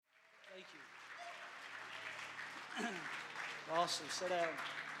Awesome. Sit down.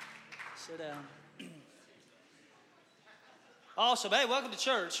 Sit down. Awesome. Hey, welcome to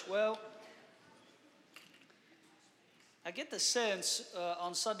church. Well, I get the sense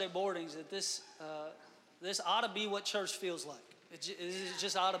on Sunday mornings that this ought to be what church feels like. It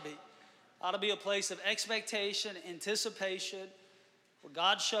just ought to be. Ought to be a place of expectation, anticipation, where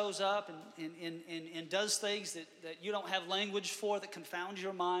God shows up and does things that you don't have language for, that confounds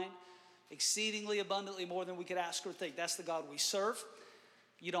your mind, exceedingly abundantly more than we could ask or think. That's the God we serve.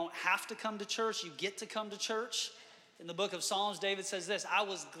 You don't have to come to church. You get to come to church. In the book of Psalms, David says this: I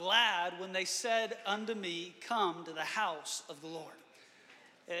was glad when they said unto me, come to the house of the Lord.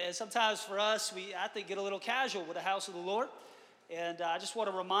 And sometimes for us, I think, get a little casual with the house of the Lord. And I just want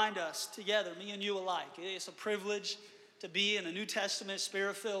to remind us together, me and you alike, it's a privilege to be in a New Testament,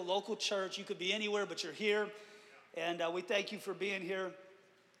 Spirit-filled, local church. You could be anywhere, but you're here. And we thank you for being here.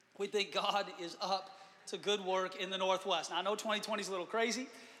 We think God is up to good work in the Northwest. Now, I know 2020 is a little crazy.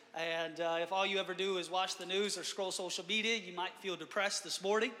 And if all you ever do is watch the news or scroll social media, you might feel depressed this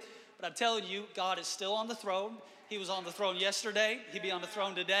morning. But I'm telling you, God is still on the throne. He was on the throne yesterday. He'll be on the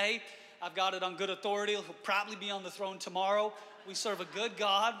throne today. I've got it on good authority. He'll probably be on the throne tomorrow. We serve a good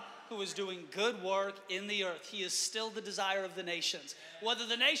God who is doing good work in the earth. He is still the desire of the nations. Whether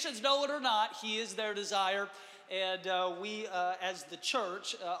the nations know it or not, He is their desire. And we, as the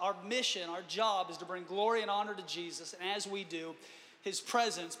church, our mission, our job is to bring glory and honor to Jesus. And as we do, His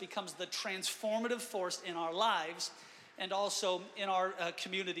presence becomes the transformative force in our lives and also in our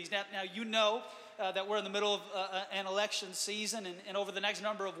communities. Now you know that we're in the middle of an election season, and over the next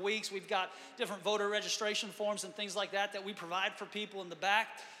number of weeks, we've got different voter registration forms and things like that we provide for people in the back.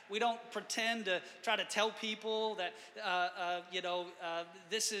 We don't pretend to try to tell people that,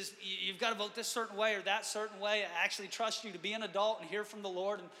 this is, you've got to vote this certain way or that certain way. I actually trust you to be an adult and hear from the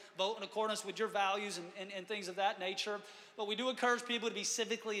Lord and vote in accordance with your values and things of that nature. But we do encourage people to be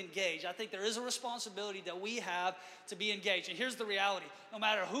civically engaged. I think there is a responsibility that we have to be engaged. And here's the reality. No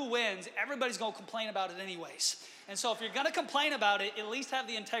matter who wins, everybody's going to complain about it anyways. And so if you're going to complain about it, at least have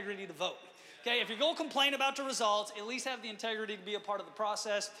the integrity to vote. Okay, if you're going to complain about the results, at least have the integrity to be a part of the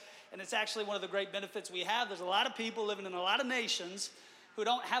process. And it's actually one of the great benefits we have. There's a lot of people living in a lot of nations who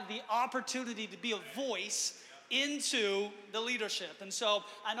don't have the opportunity to be a voice into the leadership. And so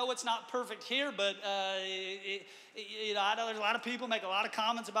I know it's not perfect here, but I know there's a lot of people make a lot of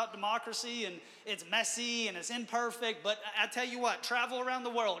comments about democracy, and it's messy and it's imperfect. But I tell you what, travel around the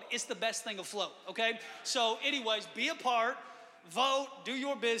world, it's the best thing afloat, okay? So anyways, be a part, vote, do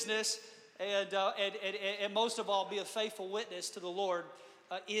your business, and most of all, be a faithful witness to the Lord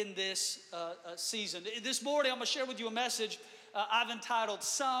in this season. This morning, I'm going to share with you a message I've entitled,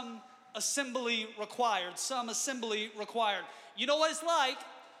 Some Assembly Required. Some Assembly Required. You know what it's like?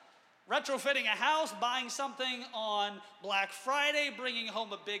 Retrofitting a house, buying something on Black Friday, bringing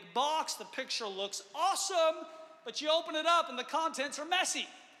home a big box. The picture looks awesome, but you open it up and the contents are messy.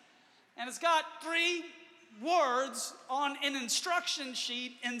 And it's got 3 words on an instruction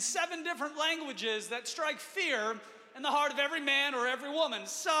sheet in 7 different languages that strike fear in the heart of every man or every woman.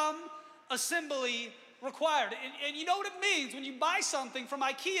 Some assembly required. And you know what it means when you buy something from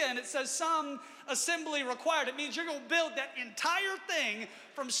IKEA and it says some assembly required. It means you're going to build that entire thing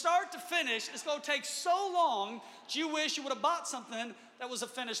from start to finish. It's going to take so long that you wish you would have bought something that was a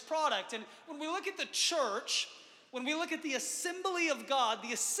finished product. And when we look at the church, when we look at the assembly of God,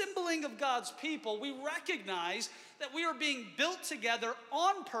 the assembling of God's people, we recognize that we are being built together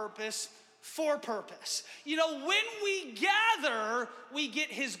on purpose, for purpose. You know, when we gather, we get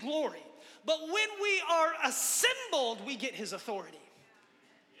His glory. But when we are assembled, we get His authority.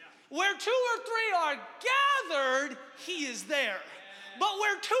 Where 2 or 3 are gathered, He is there. But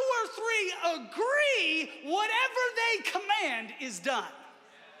where 2 or 3 agree, whatever they command is done.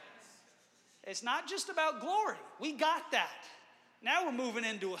 It's not just about glory. We got that. Now we're moving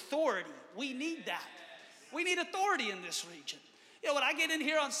into authority. We need that. We need authority in this region. You know, when I get in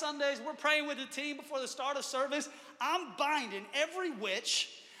here on Sundays, we're praying with the team before the start of service. I'm binding every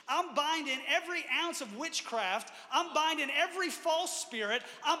witch. I'm binding every ounce of witchcraft. I'm binding every false spirit.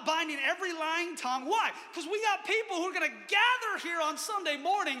 I'm binding every lying tongue. Why? Because we got people who are going to gather here on Sunday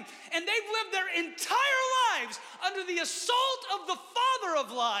morning, and they've lived their entire lives under the assault of the father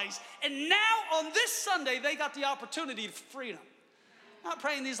of lies. And now on this Sunday, they got the opportunity for freedom. I'm not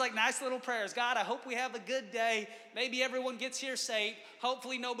praying these like nice little prayers. God, I hope we have a good day. Maybe everyone gets here safe.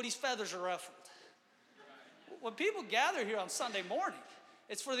 Hopefully nobody's feathers are ruffled. When people gather here on Sunday morning,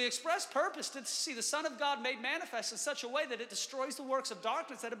 it's for the express purpose to see the Son of God made manifest in such a way that it destroys the works of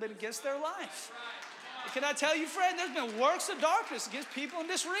darkness that have been against their life. Can I tell you, friend, there's been works of darkness against people in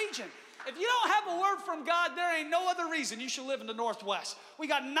this region. If you don't have a word from God, there ain't no other reason you should live in the Northwest. We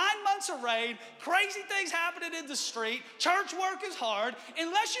got 9 months of rain, crazy things happening in the street, church work is hard.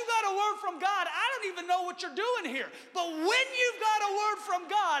 Unless you got a word from God, I don't even know what you're doing here. But when you've got a word from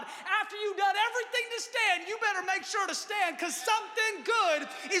God, after you've done everything to stand, you better make sure to stand, because something good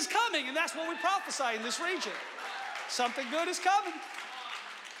is coming. And that's what we prophesy in this region. Something good is coming.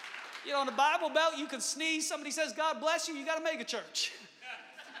 You know, in the Bible Belt, you can sneeze. Somebody says, God bless you, you got to make a church.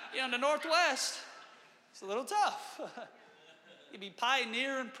 You know, in the Northwest, it's a little tough. You'd be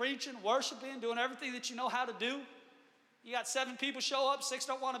pioneering, preaching, worshiping, doing everything that you know how to do. You got 7 people show up, 6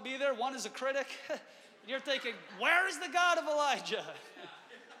 don't want to be there, 1 is a critic. And you're thinking, where is the God of Elijah?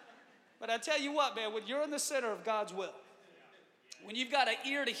 But I tell you what, man, when you're in the center of God's will, when you've got an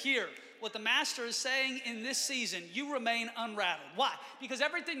ear to hear what the Master is saying in this season, you remain unrattled. Why? Because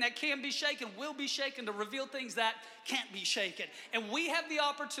everything that can be shaken will be shaken to reveal things that can't be shaken. And we have the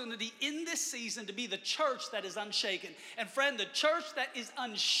opportunity in this season to be the church that is unshaken. And friend, the church that is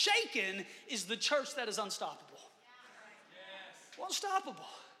unshaken is the church that is unstoppable. Yes. Well, unstoppable.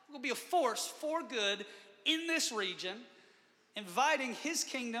 We'll be a force for good in this region, inviting His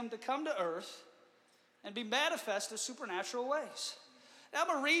kingdom to come to earth and be manifest in supernatural ways. Now, I'm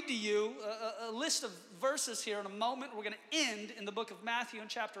going to read to you a list of verses here in a moment. We're going to end in the book of Matthew in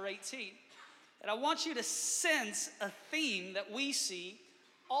chapter 18. And I want you to sense a theme that we see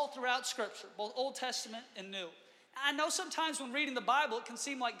all throughout Scripture, both Old Testament and New. I know sometimes when reading the Bible, it can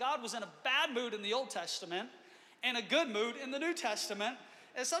seem like God was in a bad mood in the Old Testament and a good mood in the New Testament.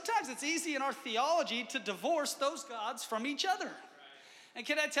 And sometimes it's easy in our theology to divorce those gods from each other. And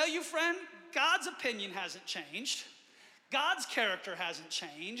can I tell you, friend, God's opinion hasn't changed. God's character hasn't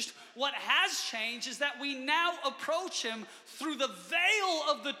changed. What has changed is that we now approach Him through the veil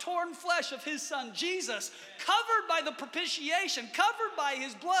of the torn flesh of His Son Jesus, covered by the propitiation, covered by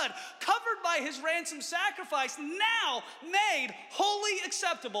His blood, covered by His ransom sacrifice, now made wholly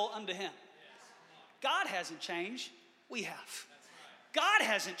acceptable unto Him. God hasn't changed. We have. God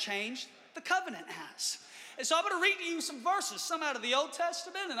hasn't changed. The covenant has. And so I'm going to read to you some verses, some out of the Old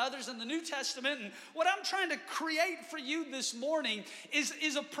Testament and others in the New Testament. And what I'm trying to create for you this morning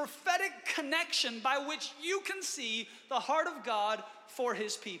is a prophetic connection by which you can see the heart of God for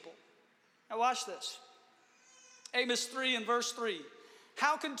His people. Now watch this. Amos 3 and verse 3.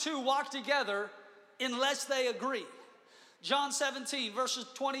 How can 2 walk together unless they agree? John 17 verses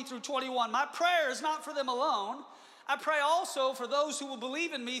 20 through 21. My prayer is not for them alone. I pray also for those who will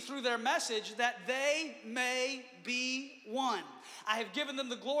believe in me through their message, that they may be one. I have given them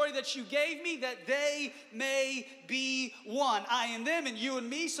the glory that you gave me, that they may be one. I in them and you and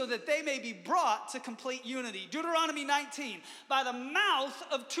me, so that they may be brought to complete unity. Deuteronomy 19, by the mouth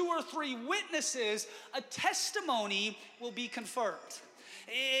of 2 or 3 witnesses, a testimony will be confirmed.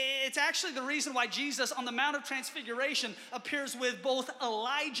 It's actually the reason why Jesus on the Mount of Transfiguration appears with both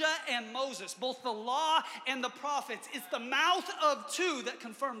Elijah and Moses, both the law and the prophets. It's the mouth of 2 that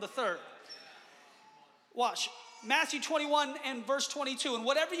confirm the third. Watch, Matthew 21 and verse 22. And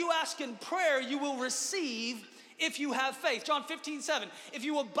whatever you ask in prayer, you will receive if you have faith. John 15:7. If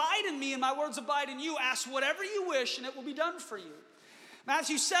you abide in me and my words abide in you, ask whatever you wish and it will be done for you.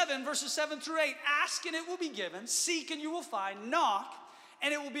 Matthew 7 verses 7 through 8. Ask and it will be given. Seek and you will find. Knock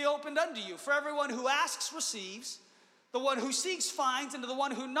and it will be opened unto you. For everyone who asks receives, the one who seeks finds, and to the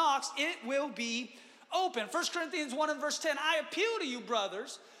one who knocks it will be open. 1 Corinthians 1 and verse 10, I appeal to you,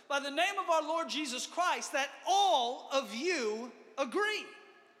 brothers, by the name of our Lord Jesus Christ, that all of you agree.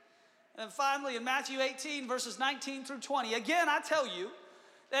 And then finally in Matthew 18 verses 19 through 20, again I tell you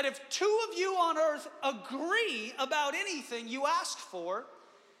that if 2 of you on earth agree about anything you ask for,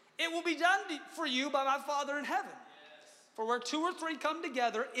 it will be done for you by my Father in heaven. For where 2 or 3 come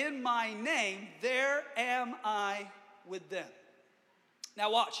together in my name, there am I with them.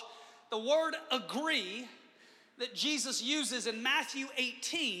 Now watch. The word agree that Jesus uses in Matthew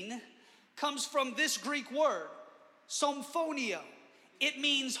 18 comes from this Greek word, symphonio. It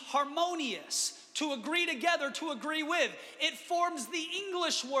means harmonious, to agree together, to agree with. It forms the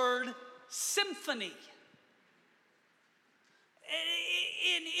English word symphony.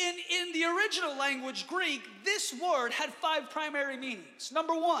 In the original language, Greek, this word had 5 primary meanings.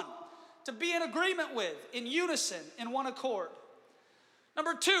 Number 1, to be in agreement with, in unison, in one accord.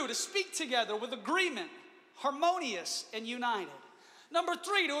 Number 2, to speak together with agreement, harmonious and united. Number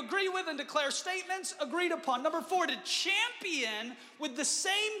 3, to agree with and declare statements agreed upon. Number 4, to champion with the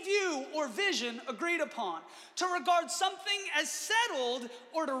same view or vision agreed upon. To regard something as settled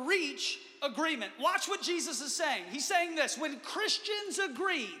or to reach agreement. Watch what Jesus is saying. He's saying this: when Christians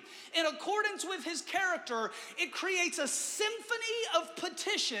agree in accordance with his character, it creates a symphony of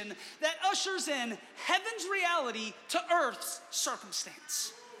petition that ushers in heaven's reality to earth's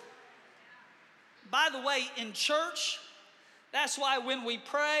circumstance. By the way, in church, that's why when we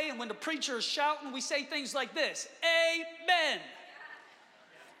pray and when the preacher is shouting, we say things like this: amen.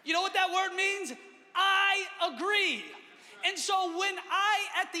 You know what that word means? I agree. And so when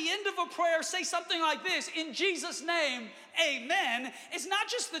I, at the end of a prayer, say something like this, in Jesus' name, amen, it's not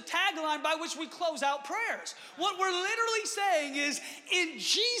just the tagline by which we close out prayers. What we're literally saying is, in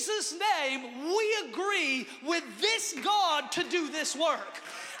Jesus' name, we agree with this God to do this work.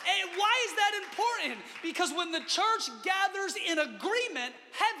 And why is that important? Because when the church gathers in agreement,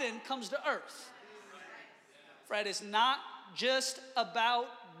 heaven comes to earth. Fred, it's not just about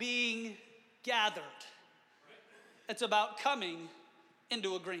being gathered. It's about coming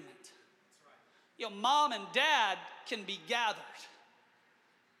into agreement. You know, mom and dad can be gathered.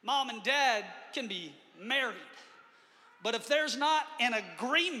 Mom and dad can be married. But if there's not an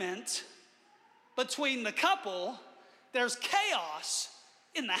agreement between the couple, there's chaos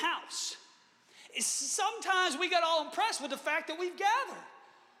in the house. Sometimes we get all impressed with the fact that we've gathered.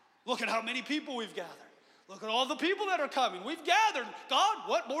 Look at how many people we've gathered. Look at all the people that are coming. We've gathered. God,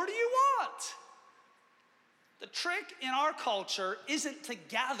 what more do you want? The trick in our culture isn't to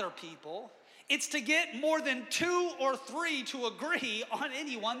gather people. It's to get more than 2 or 3 to agree on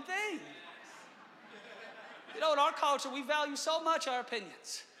any one thing. You know, in our culture, we value so much our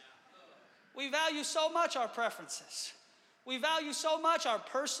opinions. We value so much our preferences. We value so much our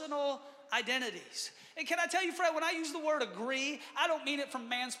personal identities. And can I tell you, Fred, when I use the word agree, I don't mean it from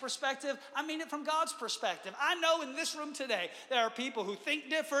man's perspective. I mean it from God's perspective. I know in this room today, there are people who think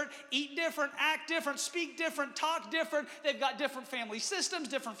different, eat different, act different, speak different, talk different. They've got different family systems,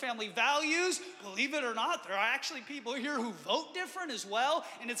 different family values. Believe it or not, there are actually people here who vote different as well,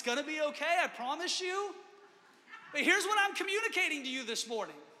 and it's going to be okay, I promise you. But here's what I'm communicating to you this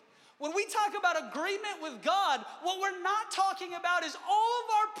morning. When we talk about agreement with God, what we're not talking about is all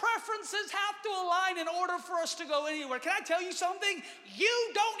of our preferences have to align in order for us to go anywhere. Can I tell you something?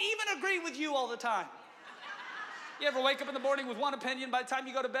 You don't even agree with you all the time. You ever wake up in the morning with one opinion, by the time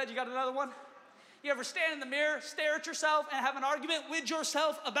you go to bed, you got another one? You ever stand in the mirror, stare at yourself, and have an argument with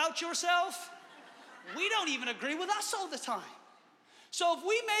yourself about yourself? We don't even agree with us all the time. So if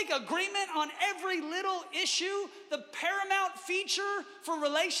we make agreement on every little issue, the paramount feature for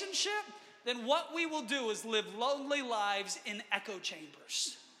relationship, then what we will do is live lonely lives in echo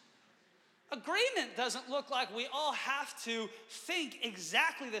chambers. Agreement doesn't look like we all have to think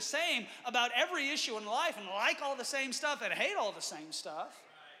exactly the same about every issue in life and like all the same stuff and hate all the same stuff.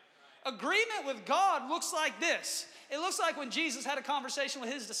 Agreement with God looks like this. It looks like when Jesus had a conversation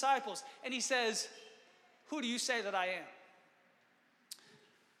with his disciples and he says, "Who do you say that I am?"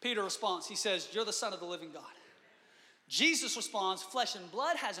 Peter responds, he says, "You're the Son of the living God." Jesus responds, "Flesh and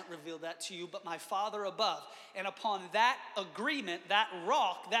blood hasn't revealed that to you, but my Father above. And upon that agreement, that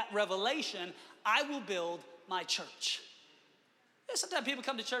rock, that revelation, I will build my church." You know, sometimes people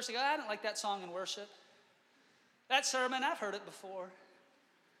come to church and go, "I don't like that song in worship. That sermon, I've heard it before.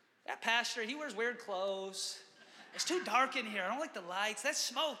 That pastor, he wears weird clothes. It's too dark in here. I don't like the lights. That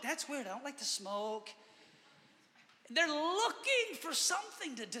smoke, that's weird. I don't like the smoke." They're looking for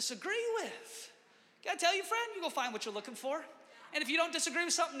something to disagree with. Can I tell you, friend, you go find what you're looking for. And if you don't disagree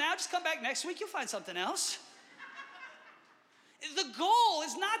with something now, just come back next week, you'll find something else. The goal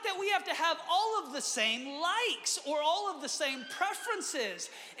is not that we have to have all of the same likes or all of the same preferences.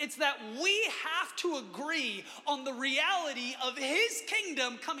 It's that we have to agree on the reality of his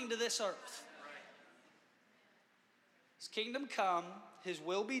kingdom coming to this earth. His kingdom come, his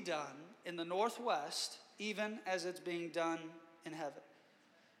will be done in the Northwest, even as it's being done in heaven.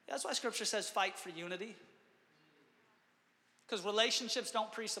 That's why Scripture says fight for unity. Because relationships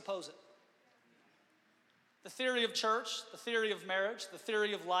don't presuppose it. The theory of church, the theory of marriage, the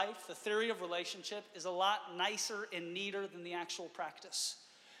theory of life, the theory of relationship is a lot nicer and neater than the actual practice.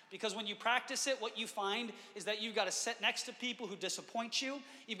 Because when you practice it, what you find is that you've got to sit next to people who disappoint you.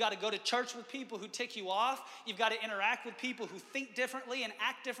 You've got to go to church with people who tick you off. You've got to interact with people who think differently and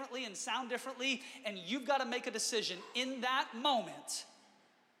act differently and sound differently. And you've got to make a decision in that moment.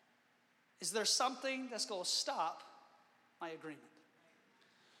 Is there something that's going to stop my agreement?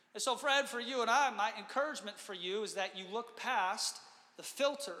 And so, Fred, for you and I, my encouragement for you is that you look past the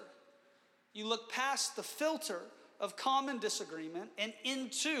filter. You look past the filter of common disagreement and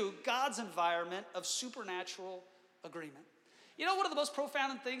into God's environment of supernatural agreement. You know, one of the most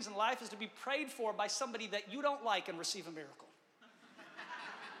profound things in life is to be prayed for by somebody that you don't like and receive a miracle.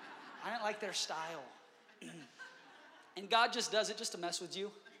 I didn't like their style. And God just does it just to mess with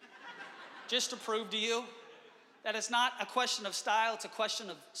you, just to prove to you that it's not a question of style, it's a question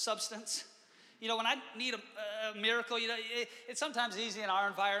of substance. You know, when I need a miracle, you know, it's sometimes easy in our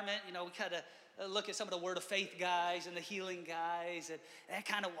environment. You know, we kind of look at some of the Word of Faith guys and the healing guys, and they're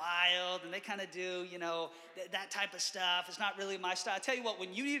kind of wild, and they kind of do, you know, that type of stuff. It's not really my style. I tell you what,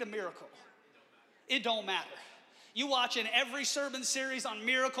 when you need a miracle, it don't matter. You watching every sermon series on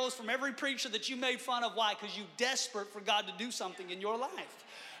miracles from every preacher that you made fun of. Why? Because you're desperate for God to do something in your life.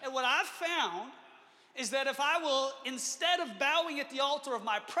 And what I've found is that if I will, instead of bowing at the altar of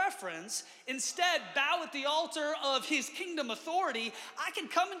my preference, instead bow at the altar of his kingdom authority, I can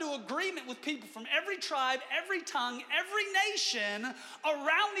come into agreement with people from every tribe, every tongue, every nation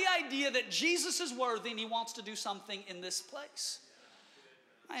around the idea that Jesus is worthy and he wants to do something in this place.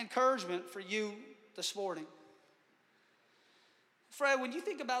 My encouragement for you this morning, Fred, when you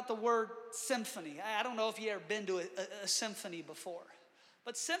think about the word symphony, I don't know if you've ever been to a symphony before.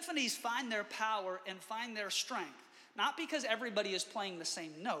 But symphonies find their power and find their strength, not because everybody is playing the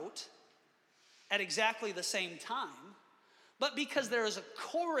same note at exactly the same time, but because there is a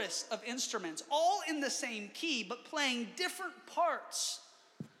chorus of instruments, all in the same key, but playing different parts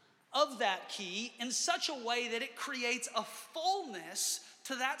of that key in such a way that it creates a fullness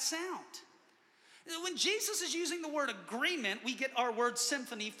to that sound. When Jesus is using the word agreement, we get our word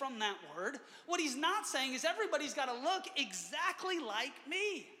symphony from that word. What he's not saying is everybody's got to look exactly like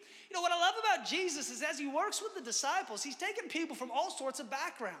me. You know, what I love about Jesus is as he works with the disciples, he's taking people from all sorts of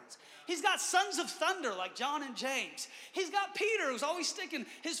backgrounds. He's got sons of thunder like John and James. He's got Peter who's always sticking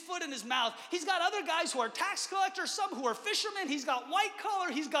his foot in his mouth. He's got other guys who are tax collectors, some who are fishermen. He's got white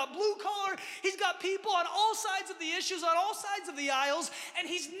collar, he's got blue collar. He's got people on all sides of the issues, on all sides of the aisles, and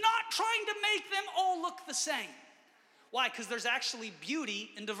he's not trying to make them all look the same. Why? Because there's actually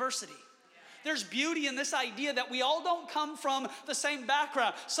beauty in diversity. There's beauty in this idea that we all don't come from the same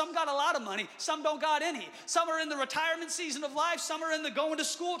background. Some got a lot of money, some don't got any. Some are in the retirement season of life, some are in the going to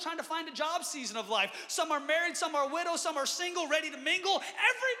school, trying to find a job season of life. Some are married, some are widows, some are single, ready to mingle.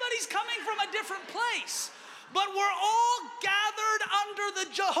 Everybody's coming from a different place. But we're all gathered under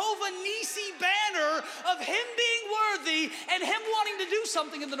the Jehovah Nissi banner of him being worthy and him wanting to do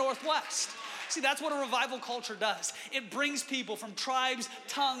something in the Northwest. See, that's what a revival culture does. It brings people from tribes,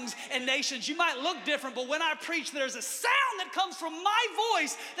 tongues, and nations. You might look different, but when I preach, there's a sound that comes from my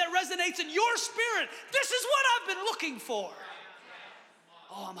voice that resonates in your spirit. This is what I've been looking for.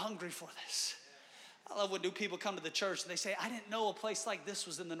 Oh, I'm hungry for this. I love when new people come to the church and they say, I didn't know a place like this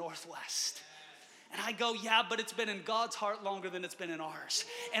was in the Northwest. And I go, yeah, but it's been in God's heart longer than it's been in ours.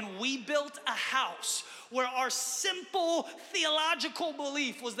 And we built a house where our simple theological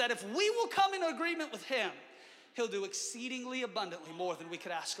belief was that if we will come in agreement with him, he'll do exceedingly abundantly more than we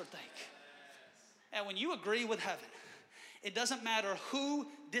could ask or think. And when you agree with heaven, it doesn't matter who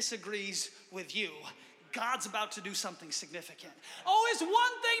disagrees with you. God's about to do something significant. Oh, it's one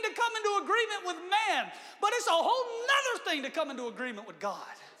thing to come into agreement with man, but it's a whole nother thing to come into agreement with God.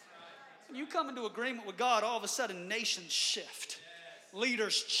 When you come into agreement with God, all of a sudden nations shift.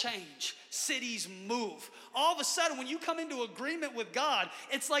 Leaders change. Cities move. All of a sudden, when you come into agreement with God,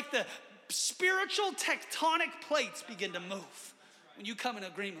 it's like the spiritual tectonic plates begin to move when you come in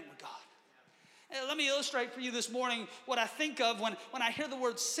agreement with God. And let me illustrate for you this morning what I think of when I hear the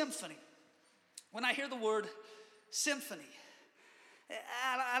word symphony. When I hear the word symphony,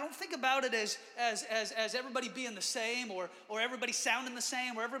 I don't think about it as everybody being the same or everybody sounding the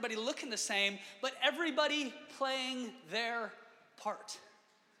same or everybody looking the same, but everybody playing their part.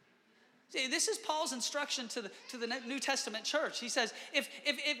 See, this is Paul's instruction to the New Testament church. He says, if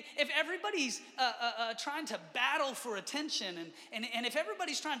everybody's trying to battle for attention and if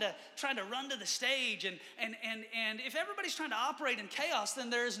everybody's trying to run to the stage and if everybody's trying to operate in chaos, then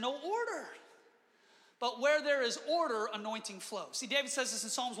there is no order. But where there is order, anointing flows. See, David says this in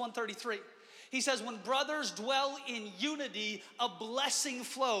Psalms 133. He says, when brothers dwell in unity, a blessing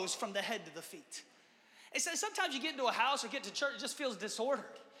flows from the head to the feet. It says sometimes you get into a house or get to church, it just feels disordered.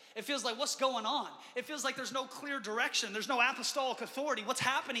 It feels like, what's going on? It feels like there's no clear direction. There's no apostolic authority. What's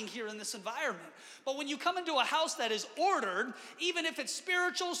happening here in this environment? But when you come into a house that is ordered, even if it's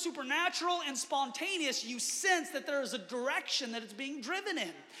spiritual, supernatural, and spontaneous, you sense that there is a direction that it's being driven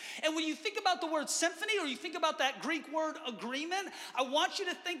in. And when you think about the word symphony, or you think about that Greek word agreement, I want you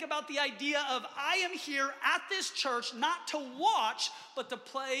to think about the idea of, I am here at this church not to watch, but to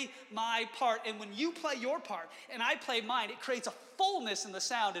play my part. And when you play your part and I play mine, it creates a fullness in the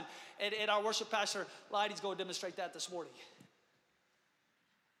sound. And our worship pastor, Lydi's going to demonstrate that this morning.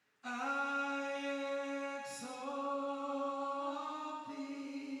 I exalt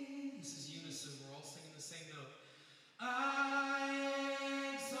thee. This is unison. We're all singing the same note.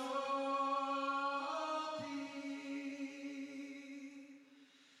 I exalt thee.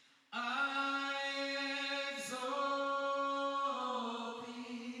 I exalt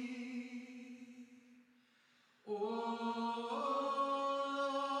thee. Oh Lord.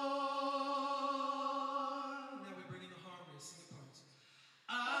 Now we bring in the harmony. Sing it parts.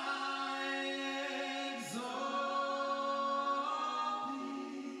 I exalt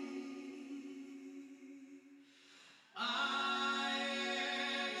thee. I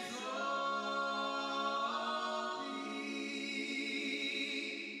exalt thee.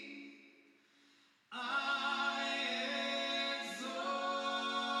 I exalt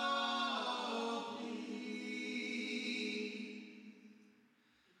thee.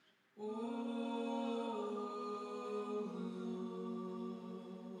 Oh Lord.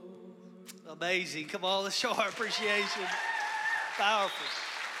 Amazing. Come on, let's show our appreciation. Powerful.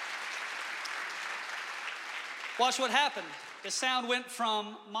 Watch what happened. The sound went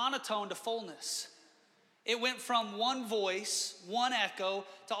from monotone to fullness. It went from one voice, one echo,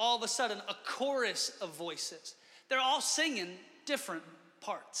 to all of a sudden a chorus of voices. They're all singing different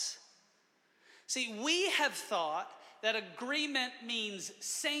parts. See, we have thought that agreement means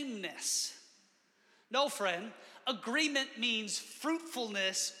sameness. No, friend, agreement means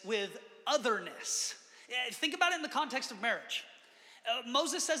fruitfulness with otherness. Think about it in the context of marriage.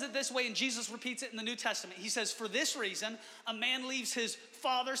 Moses says it this way, and Jesus repeats it in the New Testament. He says, for this reason, a man leaves his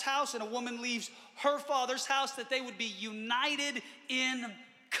father's house and a woman leaves her father's house, that they would be united in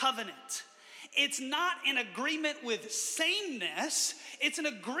covenant. It's not an agreement with sameness, it's an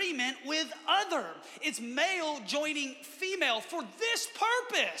agreement with other. It's male joining female for this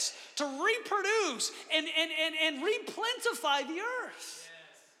purpose, to reproduce and replentify the earth.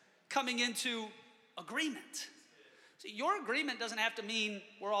 Coming into agreement. See, your agreement doesn't have to mean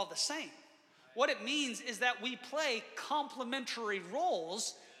we're all the same. What it means is that we play complementary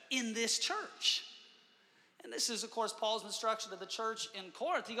roles in this church. And this is, of course, Paul's instruction to the church in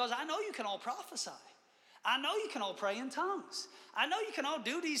Corinth. He goes, I know you can all prophesy. I know you can all pray in tongues. I know you can all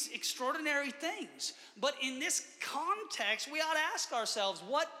do these extraordinary things. But in this context, we ought to ask ourselves,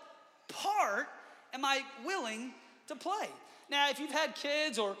 what part am I willing to play? Now, if you've had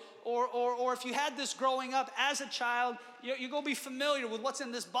kids or if you had this growing up as a child, you're going to be familiar with what's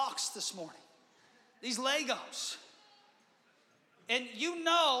in this box this morning. These Legos. And you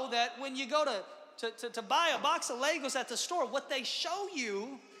know that when you go to buy a box of Legos at the store, what they show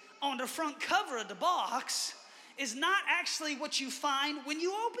you on the front cover of the box is not actually what you find when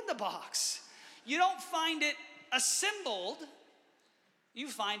you open the box. You don't find it assembled, you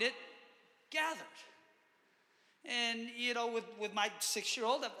find it gathered. And, you know, with my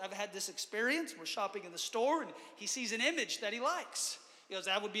 6-year-old, I've had this experience. We're shopping in the store, and he sees an image that he likes. He goes,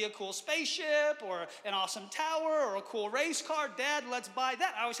 that would be a cool spaceship or an awesome tower or a cool race car. Dad, let's buy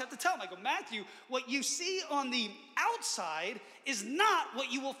that. I always have to tell him, I go, Matthew, what you see on the outside is not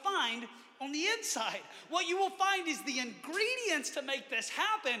what you will find on the inside. What you will find is the ingredients to make this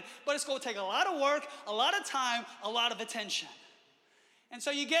happen, but it's going to take a lot of work, a lot of time, a lot of attention. And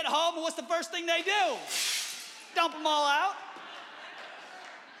so you get home, and what's the first thing they do? Dump them all out.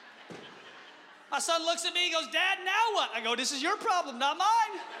 My son looks at me, he goes, Dad, now what? I go, this is your problem, not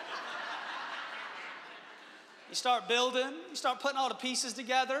mine. You start building, you start putting all the pieces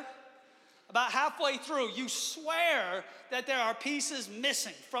together. About halfway through, you swear that there are pieces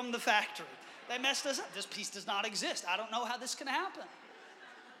missing from the factory. They messed us up. This piece does not exist. I don't know how this can happen.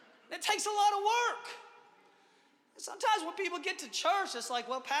 It takes a lot of work. Sometimes when people get to church, it's like,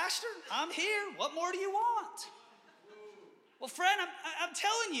 well, Pastor, I'm here. What more do you want? Well, friend, I'm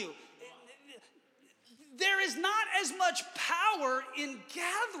telling you, there is not as much power in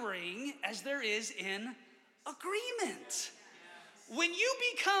gathering as there is in agreement. When you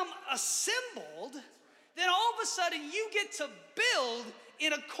become assembled, then all of a sudden you get to build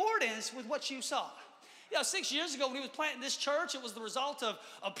in accordance with what you saw. 6 years ago when he was planting this church, it was the result of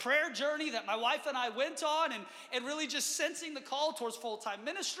a prayer journey that my wife and I went on and really just sensing the call towards full-time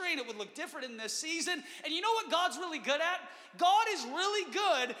ministry, and it would look different in this season. And you know what God's really good at? God is really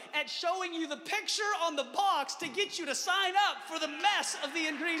good at showing you the picture on the box to get you to sign up for the mess of the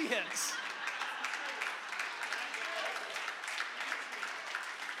ingredients.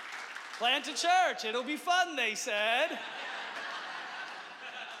 Plant a church, it'll be fun, they said.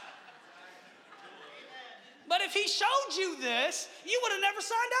 But if he showed you this, you would have never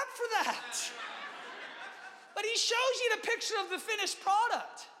signed up for that. But he shows you the picture of the finished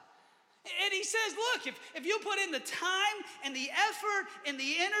product. And he says, look, if you put in the time and the effort and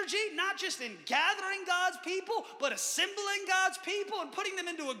the energy, not just in gathering God's people, but assembling God's people and putting them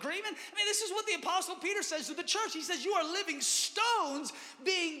into agreement. I mean, this is what the Apostle Peter says to the church. He says, you are living stones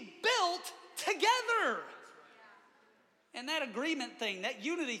being built together. And that agreement thing, that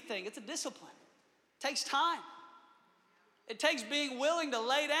unity thing, it's a discipline. It takes time. It takes being willing to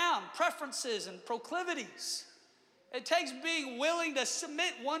lay down preferences and proclivities. It takes being willing to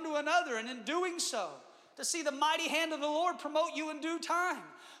submit one to another, and in doing so, to see the mighty hand of the Lord promote you in due time.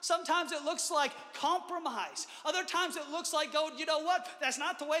 Sometimes it looks like compromise. Other times it looks like, oh, you know what? That's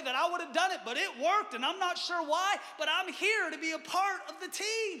not the way that I would have done it, but it worked, and I'm not sure why, but I'm here to be a part of the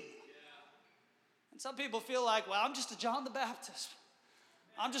team. And some people feel like, well, I'm just a John the Baptist.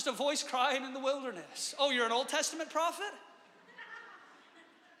 I'm just a voice crying in the wilderness. Oh, you're an Old Testament prophet?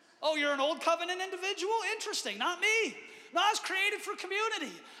 Oh, you're an old covenant individual? Interesting, not me. No, I was created for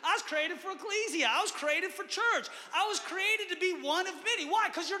community. I was created for ecclesia. I was created for church. I was created to be one of many. Why?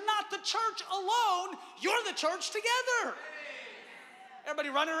 Because you're not the church alone. You're the church together. Everybody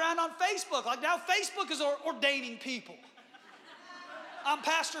running around on Facebook. Like now Facebook is ordaining people. I'm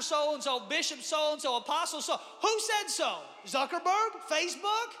Pastor so-and-so, Bishop so-and-so, Apostle so. Who said so? Zuckerberg?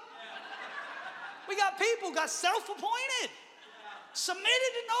 Facebook? We got people got self-appointed. Submitted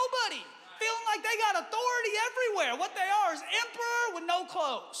to nobody, feeling like they got authority everywhere. What they are is emperor with no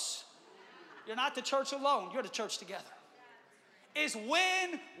clothes. You're not the church alone. You're the church together. It's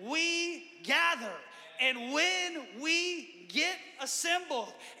when we gather and when we get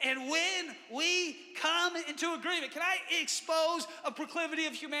assembled and when we come into agreement. Can I expose a proclivity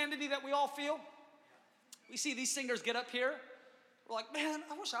of humanity that we all feel? We see these singers get up here. We're like, man,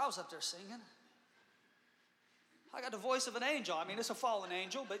 I wish I was up there singing. I got the voice of an angel. I mean, it's a fallen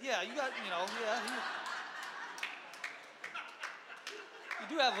angel, but yeah, you got, you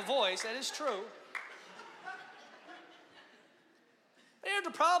do have a voice, that is true. But here's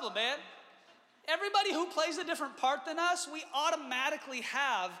the problem, man. Everybody who plays a different part than us, we automatically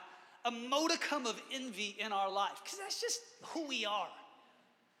have a modicum of envy in our life, because that's just who we are.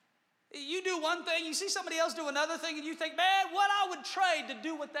 You do one thing, you see somebody else do another thing, and you think, man, what I would trade to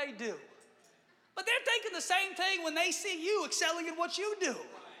do what they do. But they're thinking the same thing when they see you excelling in what you do.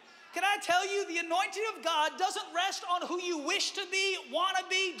 Can I tell you, the anointing of God doesn't rest on who you wish to be, want to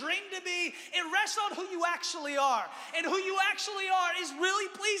be, dream to be. It rests on who you actually are. And who you actually are is really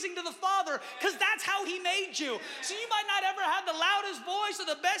pleasing to the Father, because that's how He made you. So you might not ever have the loudest voice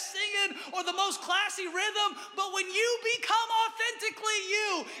or the best singing or the most classy rhythm, but when you become authentically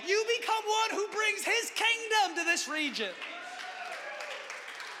you become one who brings His kingdom to this region.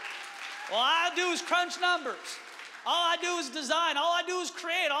 All I do is crunch numbers. All I do is design. All I do is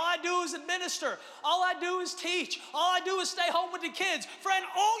create. All I do is administer. All I do is teach. All I do is stay home with the kids. Friend,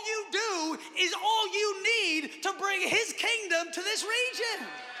 all you do is all you need to bring His kingdom to this region.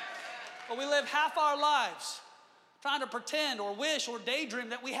 But we live half our lives trying to pretend or wish or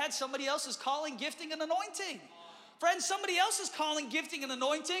daydream that we had somebody else's calling, gifting, and anointing. Friends, somebody else's calling, gifting, and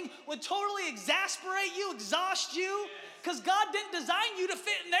anointing would totally exasperate you, exhaust you, because God didn't design you to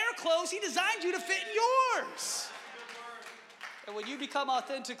fit in their clothes. He designed you to fit in yours. And when you become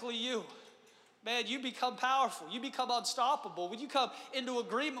authentically you, man, you become powerful. You become unstoppable. When you come into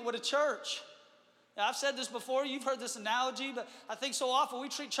agreement with a church. Now, I've said this before. You've heard this analogy, but I think so often we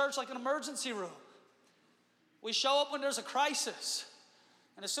treat church like an emergency room. We show up when there's a crisis.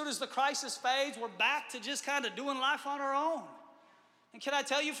 And as soon as the crisis fades, we're back to just kind of doing life on our own. And can I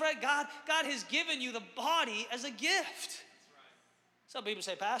tell you, friend, God has given you the body as a gift. Some people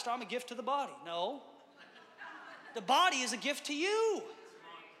say, Pastor, I'm a gift to the body. No. The body is a gift to you.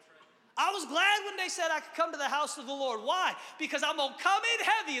 I was glad when they said I could come to the house of the Lord. Why? Because I'm going to come in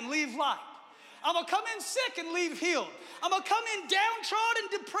heavy and leave light. I'm going to come in sick and leave healed. I'm going to come in downtrodden,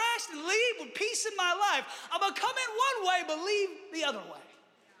 depressed, and leave with peace in my life. I'm going to come in one way, but leave the other way.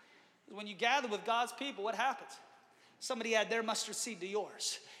 When you gather with God's people, what happens? Somebody add their mustard seed to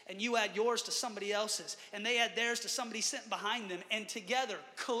yours. and you add yours to somebody else's, and they add theirs to somebody sitting behind them, and together,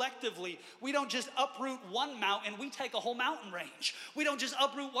 collectively, we don't just uproot one mountain, we take a whole mountain range. We don't just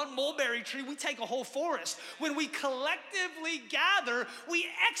uproot one mulberry tree, we take a whole forest. When we collectively gather, we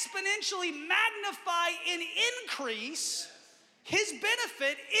exponentially magnify and increase his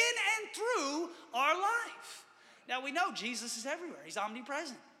benefit in and through our life. Now we know Jesus is everywhere. He's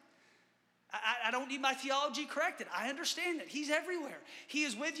omnipresent. I don't need my theology corrected. I understand that he's everywhere. He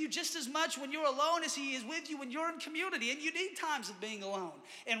is with you just as much when you're alone as he is with you when you're in community. And you need times of being alone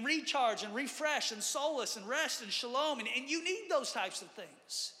and recharge and refresh and solace and rest and shalom. And you need those types of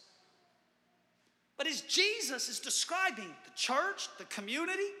things. But as Jesus is describing the church, the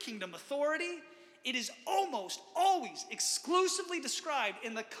community, kingdom authority, it is almost always exclusively described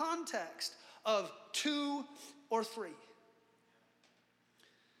in the context of 2 or 3.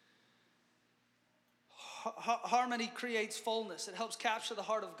 Harmony creates fullness. It helps capture the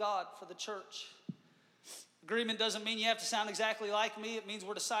heart of God for the church. Agreement doesn't mean you have to sound exactly like me. It means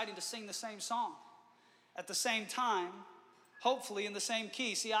we're deciding to sing the same song at the same time, hopefully in the same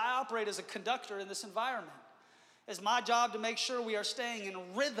key. See, I operate as a conductor in this environment. It's my job to make sure we are staying in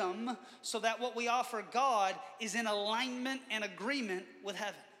rhythm so that what we offer God is in alignment and agreement with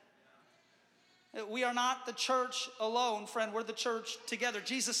heaven. We are not the church alone, friend. We're the church together.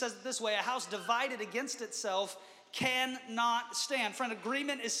 Jesus says it this way: a house divided against itself cannot stand. Friend,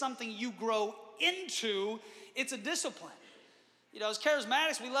 agreement is something you grow into. It's a discipline. You know, as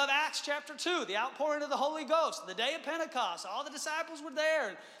charismatics, we love Acts chapter 2, the outpouring of the Holy Ghost, the day of Pentecost. All the disciples were there,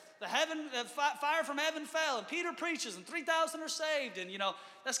 and the fire from heaven fell, and Peter preaches, and 3,000 are saved. And, you know,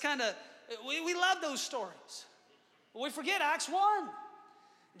 that's kind of, we love those stories. But we forget Acts 1.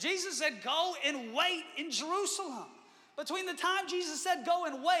 Jesus said, go and wait in Jerusalem. Between the time Jesus said, go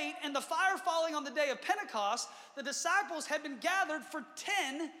and wait, and the fire falling on the day of Pentecost, the disciples had been gathered for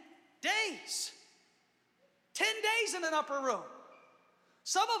 10 days. 10 days in an upper room.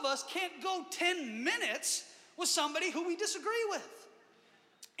 Some of us can't go 10 minutes with somebody who we disagree with.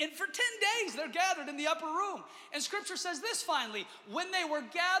 And for 10 days, they're gathered in the upper room. And Scripture says this finally: when they were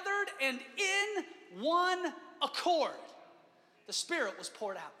gathered and in one accord, the Spirit was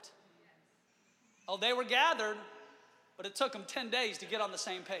poured out. Oh, they were gathered, but it took them 10 days to get on the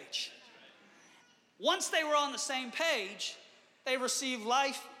same page. Once they were on the same page, they received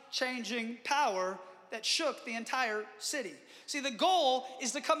life-changing power that shook the entire city. See, the goal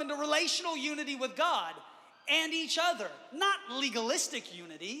is to come into relational unity with God and each other, not legalistic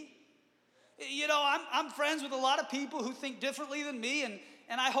unity. You know, I'm friends with a lot of people who think differently than me, and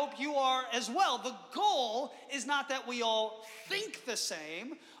I hope you are as well. The goal is not that we all think the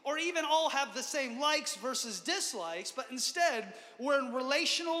same or even all have the same likes versus dislikes, but instead we're in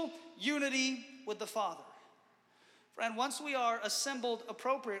relational unity with the Father. Friend, once we are assembled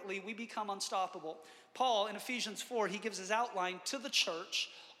appropriately, we become unstoppable. Paul, in Ephesians 4, he gives his outline to the church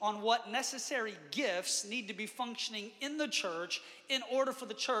on what necessary gifts need to be functioning in the church in order for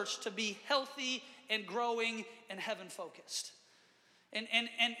the church to be healthy and growing and heaven-focused. And in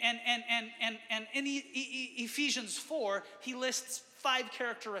Ephesians 4, he lists 5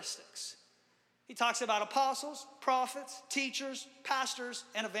 characteristics. He talks about apostles, prophets, teachers, pastors,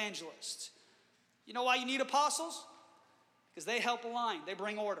 and evangelists. You know why you need apostles? Because they help align, they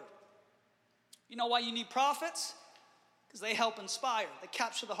bring order. You know why you need prophets? Because they help inspire, they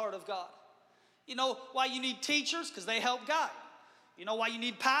capture the heart of God. You know why you need teachers? Because they help guide. You know why you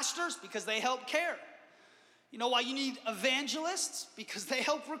need pastors? Because they help care. You know why you need evangelists? Because they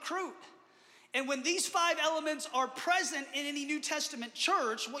help recruit. And when these 5 elements are present in any New Testament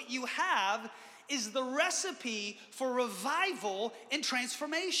church, what you have is the recipe for revival and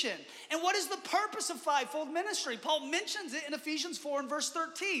transformation. And what is the purpose of fivefold ministry? Paul mentions it in Ephesians 4 and verse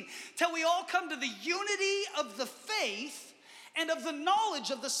 13. Till we all come to the unity of the faith and of the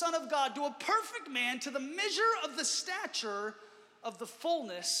knowledge of the Son of God, to a perfect man, to the measure of the stature of the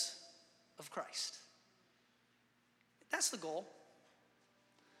fullness of Christ. That's the goal.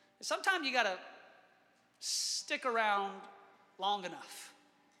 Sometimes you got to stick around long enough.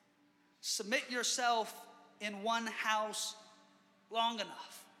 Submit yourself in one house long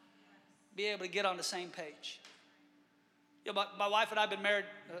enough. Be able to get on the same page. You know, my wife and I have been married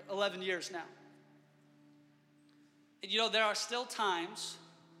 11 years now. And you know, there are still times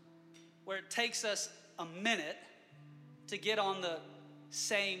where it takes us a minute to get on the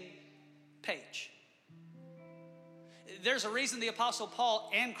same page. There's a reason the Apostle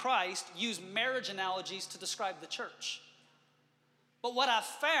Paul and Christ use marriage analogies to describe the church. But what I've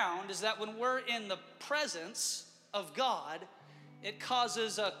found is that when we're in the presence of God, it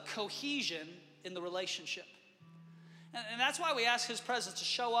causes a cohesion in the relationship. And that's why we ask his presence to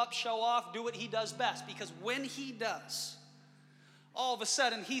show up, show off, do what he does best. Because when he does, all of a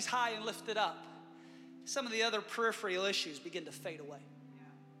sudden he's high and lifted up. Some of the other peripheral issues begin to fade away.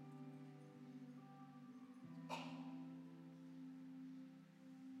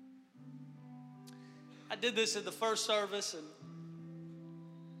 I did this in the first service, and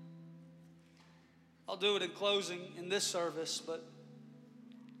I'll do it in closing in this service, but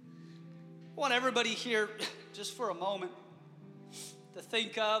I want everybody here, just for a moment, to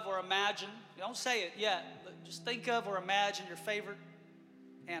think of or imagine, don't say it yet, but just think of or imagine your favorite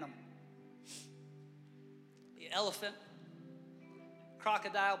animal. The elephant,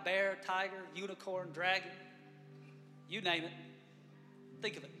 crocodile, bear, tiger, unicorn, dragon, you name it.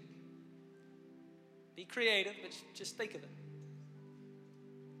 Think of it. Be creative, but just think of it.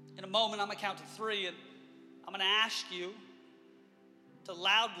 In a moment, I'm going to count to 3, and I'm going to ask you to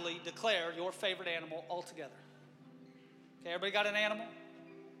loudly declare your favorite animal altogether. Okay, everybody got an animal?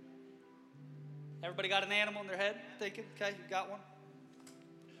 Everybody got an animal in their head? Thinking? Okay, you got one?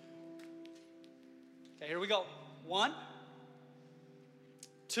 Okay, here we go. 1,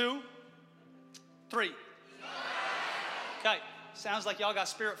 2, 3. Okay, sounds like y'all got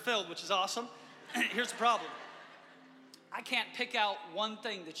spirit-filled, which is awesome. Here's the problem. I can't pick out one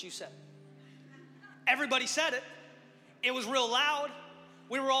thing that you said. Everybody said it. It was real loud.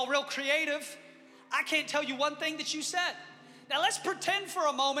 We were all real creative. I can't tell you one thing that you said. Now let's pretend for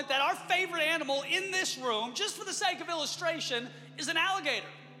a moment that our favorite animal in this room, just for the sake of illustration, is an alligator.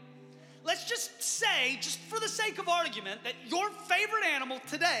 Let's just say, just for the sake of argument, that your favorite animal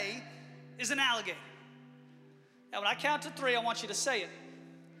today is an alligator. Now when I count to 3, I want you to say it.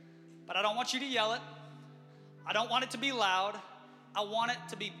 But I don't want you to yell it. I don't want it to be loud. I want it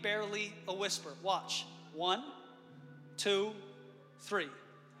to be barely a whisper. Watch. 1, 2, 3.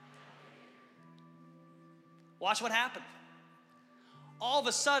 Watch what happened. All of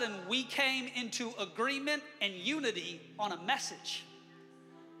a sudden, we came into agreement and unity on a message.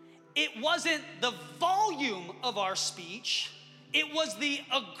 It wasn't the volume of our speech. It was the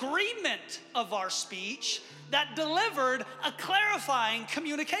agreement of our speech that delivered a clarifying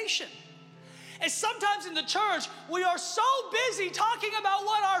communication. And sometimes in the church, we are so busy talking about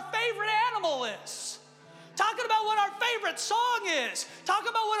what our favorite animal is, talking about what our favorite song is, talking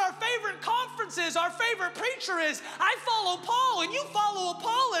about what our favorite conference is, our favorite preacher is. I follow Paul and you follow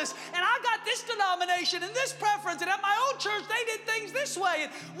Apollos, and I got this denomination and this preference, and at my own church they did things this way.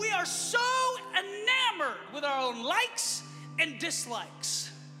 And we are so enamored with our own likes and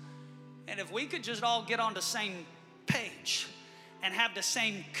dislikes. And if we could just all get on the same page and have the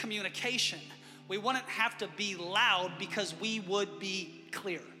same communication, we wouldn't have to be loud because we would be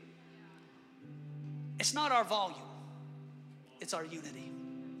clear. It's not our volume, it's our unity.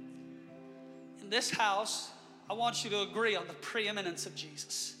 In this house, I want you to agree on the preeminence of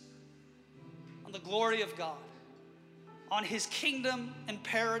Jesus, on the glory of God, on his kingdom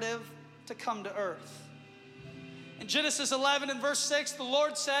imperative to come to earth. In Genesis 11 and verse 6, the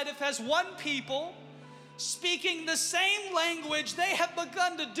Lord said, if as one people speaking the same language they have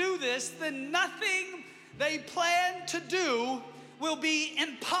begun to do this, then nothing they plan to do will be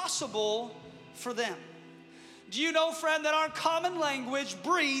impossible for them. Do you know, friend, that our common language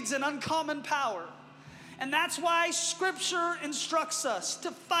breeds an uncommon power? And that's why Scripture instructs us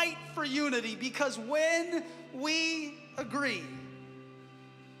to fight for unity, because when we agree,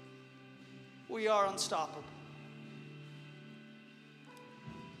 we are unstoppable.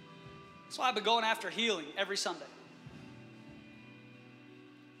 That's why I've been going after healing every Sunday.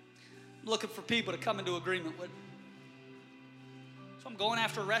 I'm looking for people to come into agreement with. So I'm going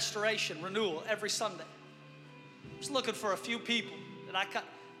after restoration, renewal every Sunday. I'm just looking for a few people that I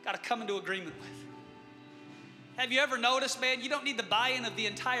got to come into agreement with. Have you ever noticed, man, you don't need the buy-in of the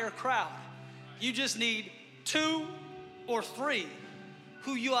entire crowd. You just need 2 or 3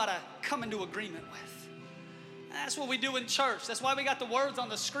 who you ought to come into agreement with. That's what we do in church. That's why we got the words on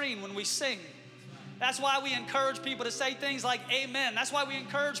the screen when we sing. That's why we encourage people to say things like amen. That's why we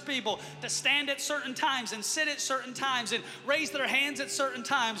encourage people to stand at certain times and sit at certain times and raise their hands at certain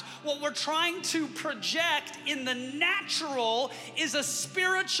times. What we're trying to project in the natural is a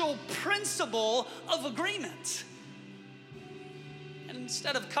spiritual principle of agreement. And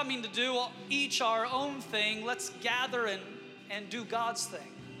instead of coming to do each our own thing, let's gather and do God's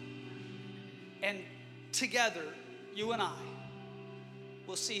thing. And together, you and I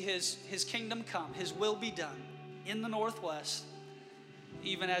will see his kingdom come, his will be done in the Northwest,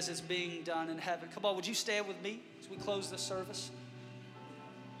 even as it's being done in heaven. Come on, would you stand with me as we close this service?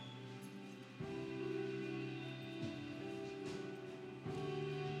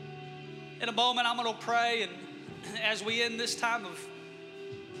 In a moment, I'm going to pray, and as we end this time of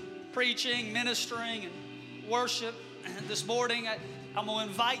preaching, ministering, and worship this morning, I'm going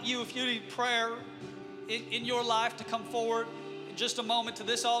to invite you, if you need prayer in your life, to come forward in just a moment to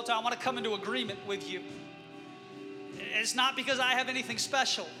this altar. I want to come into agreement with you. It's not because I have anything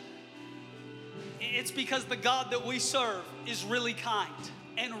special. It's because the God that we serve is really kind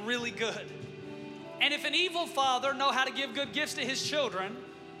and really good. And if an evil father know how to give good gifts to his children,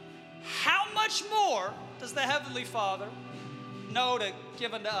 how much more does the Heavenly Father know to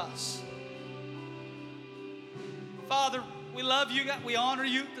give unto us? Father, we love you. We honor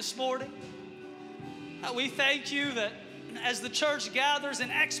you this morning. We thank you that as the church gathers in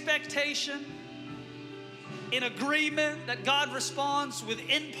expectation, in agreement, that God responds with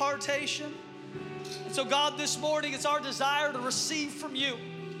impartation. And so God, this morning, it's our desire to receive from you.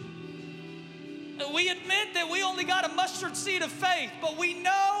 We admit that we only got a mustard seed of faith, but we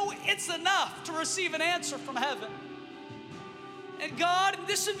know it's enough to receive an answer from heaven. And God, in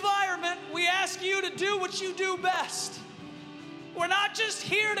this environment, we ask you to do what you do best. We're not just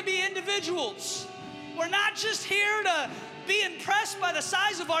here to be individuals. We're not just here to be impressed by the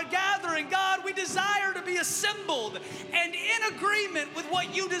size of our gathering. God, we desire to be assembled and in agreement with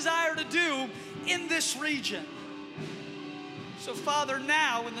what you desire to do in this region. So, Father,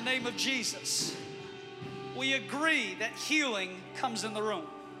 now in the name of Jesus, we agree that healing comes in the room.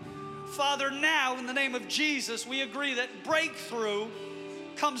 Father, now in the name of Jesus, we agree that breakthrough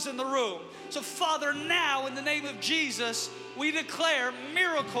comes in the room. So, Father, now in the name of Jesus, we declare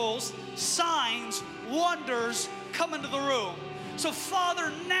miracles, signs, wonders come into the room. So,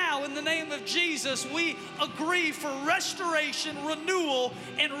 Father, now in the name of Jesus, we agree for restoration, renewal,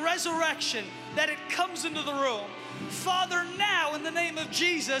 and resurrection, that it comes into the room. Father, now in the name of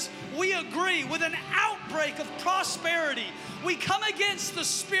Jesus, we agree with an outbreak of prosperity. We come against the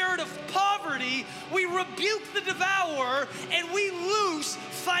spirit of poverty. We rebuke the devourer, and we loose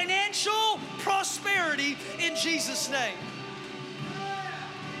financial prosperity in Jesus' name.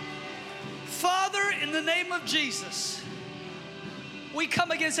 Father, in the name of Jesus, we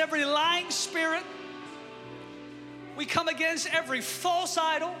come against every lying spirit. We come against every false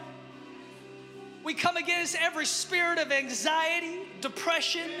idol. We come against every spirit of anxiety,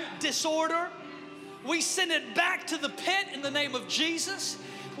 depression, disorder. We send it back to the pit in the name of Jesus.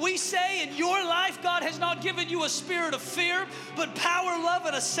 We say in your life, God has not given you a spirit of fear, but power, love,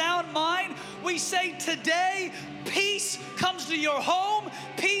 and a sound mind. We say today, peace comes to your home,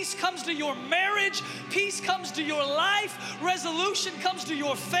 peace comes to your marriage, peace comes to your life, resolution comes to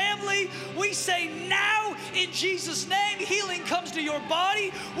your family. We say now in Jesus' name, healing comes to your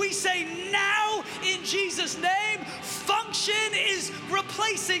body. We say now in Jesus' name, function is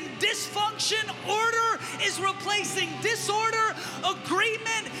replacing dysfunction, order is replacing disorder,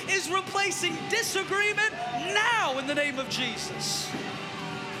 agreement is replacing disagreement, now in the name of Jesus.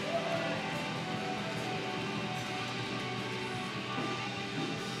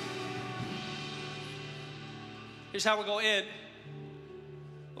 Here's how we're going to end.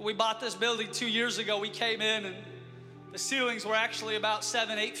 We bought this building 2 years ago. We came in and the ceilings were actually about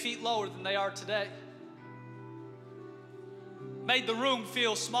 7-8 feet lower than they are today. Made the room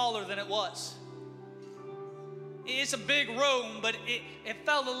feel smaller than it was. It's a big room, but it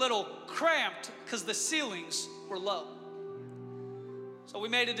felt a little cramped because the ceilings were low. So we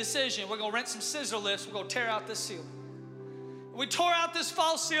made a decision. We're going to rent some scissor lifts. We're going to tear out this ceiling. We tore out this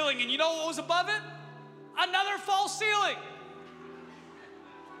false ceiling, and you know what was above it? Another false ceiling.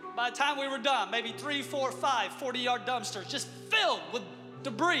 By the time we were done, maybe 3, 4, 5 40-yard dumpsters just filled with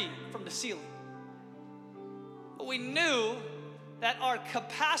debris from the ceiling. But we knew that our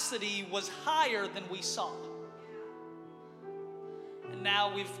capacity was higher than we saw. And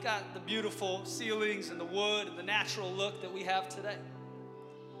now we've got the beautiful ceilings and the wood and the natural look that we have today.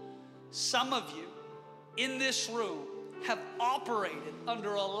 Some of you in this room have operated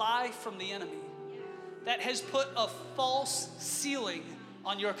under a lie from the enemy that has put a false ceiling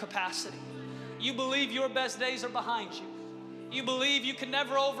on your capacity. You believe your best days are behind you. You believe you can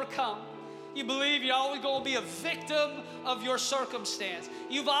never overcome. You believe you're always going to be a victim of your circumstance.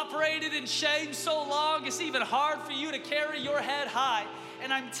 You've operated in shame so long, it's even hard for you to carry your head high.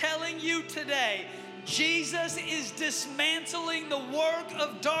 And I'm telling you today, Jesus is dismantling the work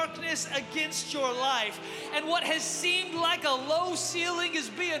of darkness against your life. And what has seemed like a low ceiling is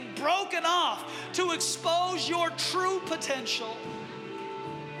being broken off to expose your true potential.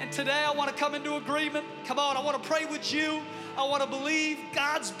 And today I want to come into agreement. Come on, I want to pray with you. I want to believe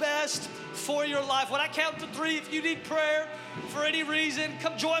God's best for your life. When I count to 3, if you need prayer for any reason,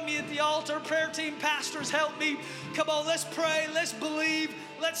 come join me at the altar. Prayer team, pastors, help me. Come on, let's pray, let's believe.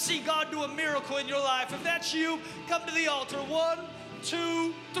 Let's see God do a miracle in your life. If that's you, come to the altar. 1,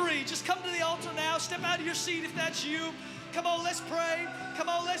 2, 3. Just come to the altar now. Step out of your seat if that's you. Come on, let's pray. Come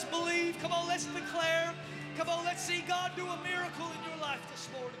on, let's believe. Come on, let's declare. Come on, let's see God do a miracle in your life this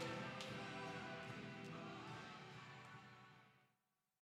morning.